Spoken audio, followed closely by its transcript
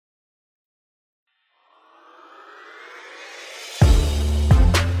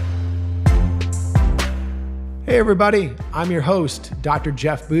Hey everybody, I'm your host, Dr.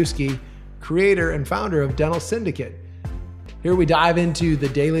 Jeff Buski, creator and founder of Dental Syndicate. Here we dive into the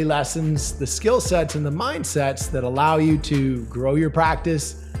daily lessons, the skill sets, and the mindsets that allow you to grow your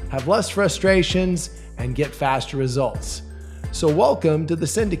practice, have less frustrations, and get faster results. So welcome to the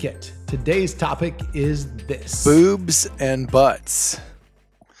Syndicate. Today's topic is this. Boobs and butts.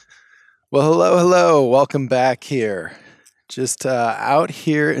 Well, hello. Welcome back here. Just out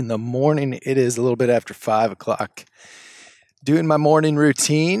here in the morning. It is a little bit after 5 o'clock. Doing my morning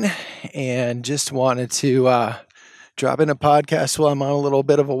routine and just wanted to drop in a podcast while I'm on a little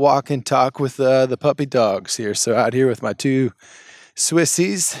bit of a walk and talk with the puppy dogs here. So out here with my two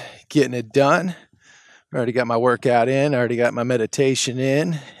Swissies, getting it done. Already got my workout in, already got my meditation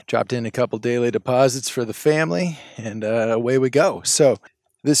in, dropped in a couple daily deposits for the family, and away we go. So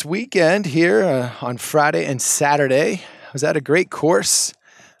this weekend here on Friday and Saturday, I was at a great course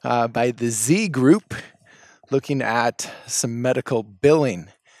by the Z Group looking at some medical billing.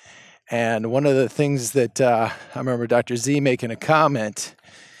 And one of the things that I remember Dr. Z making a comment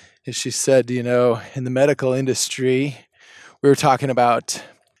is she said, in the medical industry, we were talking about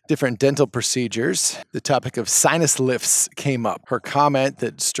different dental procedures. The topic of sinus lifts came up. Her comment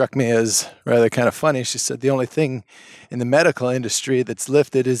that struck me as rather kind of funny, she said the only thing in the medical industry that's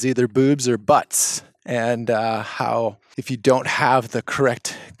lifted is either boobs or butts. And how if you don't have the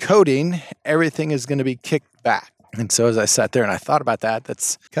correct coding, everything is going to be kicked back. And so as I sat there and I thought about that,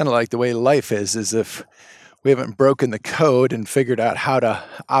 that's kind of like the way life is if we haven't broken the code and figured out how to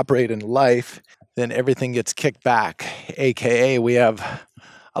operate in life, then everything gets kicked back, aka we have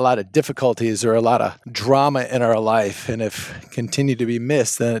a lot of difficulties or a lot of drama in our life. And if continue to be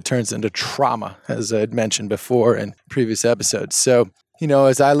missed, then it turns into trauma, as I had mentioned before in previous episodes. So,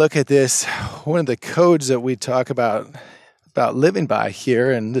 as I look at this, one of the codes that we talk about living by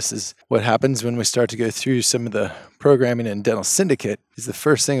here, and this is what happens when we start to go through some of the programming in Dental Syndicate, is the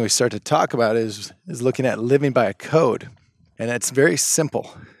first thing we start to talk about is looking at living by a code. And it's very simple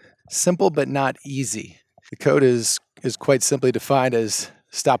but not easy. The code is quite simply defined as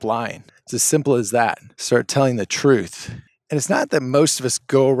stop lying. It's as simple as that. Start telling the truth. And it's not that most of us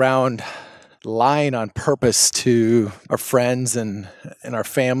go around lying on purpose to our friends and our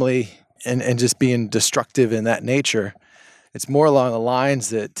family and just being destructive in that nature. It's more along the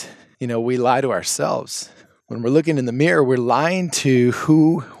lines that, we lie to ourselves. When we're looking in the mirror, we're lying to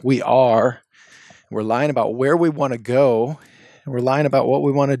who we are. We're lying about where we want to go. And we're lying about what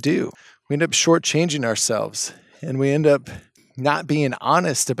we want to do. We end up shortchanging ourselves. And we end up not being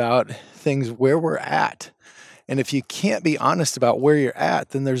honest about things where we're at. And if you can't be honest about where you're at,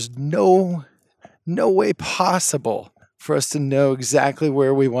 then there's no way possible for us to know exactly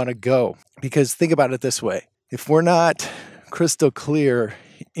where we want to go. Because think about it this way. If we're not crystal clear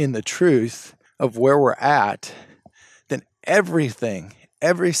in the truth of where we're at, then every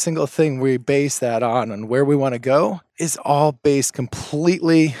single thing we base that on where we want to go, is all based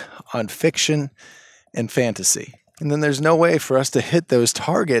completely on fiction and fantasy. And then there's no way for us to hit those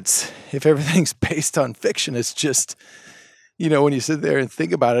targets if everything's based on fiction. It's just, when you sit there and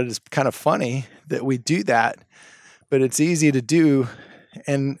think about it, it's kind of funny that we do that, but it's easy to do.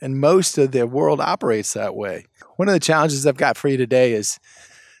 And most of the world operates that way. One of the challenges I've got for you today is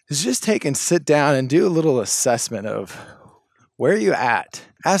just take and sit down and do a little assessment of where are you at?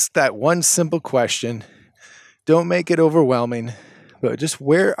 Ask that one simple question. Don't make it overwhelming, but just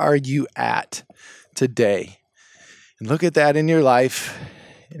where are you at today? And look at that in your life.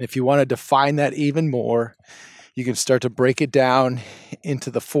 And if you want to define that even more, you can start to break it down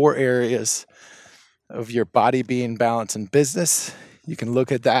into the 4 areas of your body being balanced in business. You can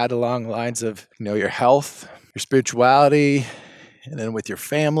look at that along the lines of, your health, your spirituality, and then with your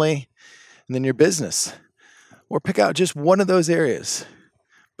family, and then your business. Or pick out just one of those areas.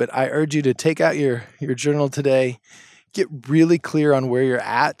 But I urge you to take out your journal today, get really clear on where you're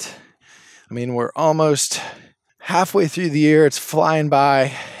at. We're almost halfway through the year, it's flying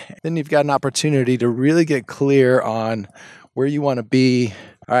by. Then you've got an opportunity to really get clear on where you want to be.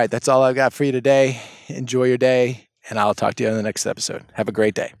 All right, that's all I've got for you today. Enjoy your day, and I'll talk to you on the next episode. Have a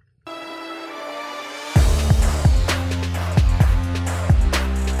great day.